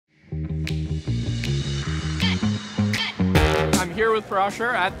here with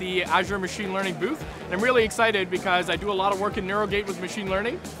Parashar at the Azure Machine Learning booth. And I'm really excited because I do a lot of work in Neurogate with machine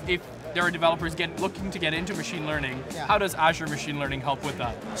learning. If there are developers looking to get into machine learning, how does Azure Machine Learning help with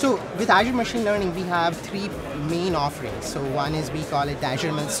that? So with Azure Machine Learning, we have three main offerings. So one is we call it the Azure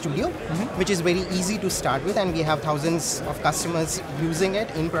ML Studio, which is very easy to start with, and we have thousands of customers using it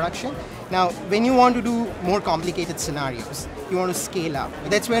in production. Now, when you want to do more complicated scenarios, you want to scale up.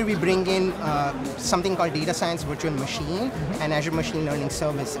 That's where we bring in something called Data Science Virtual Machine and Azure Machine Learning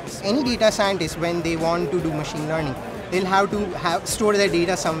Services. Any data scientist, when they want to do machine learning, they'll have to store their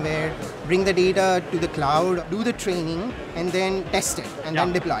data somewhere, bring the data to the cloud, do the training, and then test it, and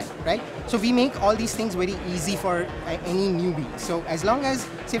then deploy it, right? So we make all these things very easy for any newbie. So as long as,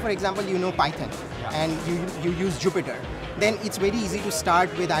 say for example, you know Python, and you use Jupyter, then it's very easy to start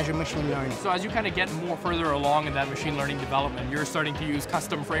with Azure Machine Learning. So as you kind of get more further along in that machine learning development, you're starting to use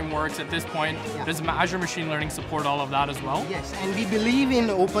custom frameworks at this point. Does Azure Machine Learning support all of that as well? Yes, and we believe in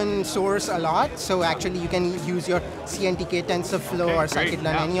open source a lot. So actually you can use your CNTK, TensorFlow, or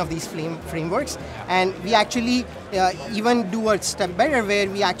Scikit-learn, any of these frameworks. And we actually even do a step better where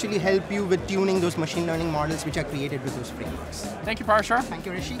we actually help you with tuning those machine learning models which are created with those frameworks. Thank you, Parashar. Thank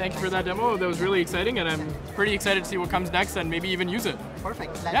you, Hrishi. Thank you for that demo. That was really exciting, and I'm pretty excited to see what comes next and maybe even use it.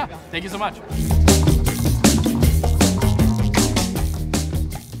 Perfect. Thank you so much.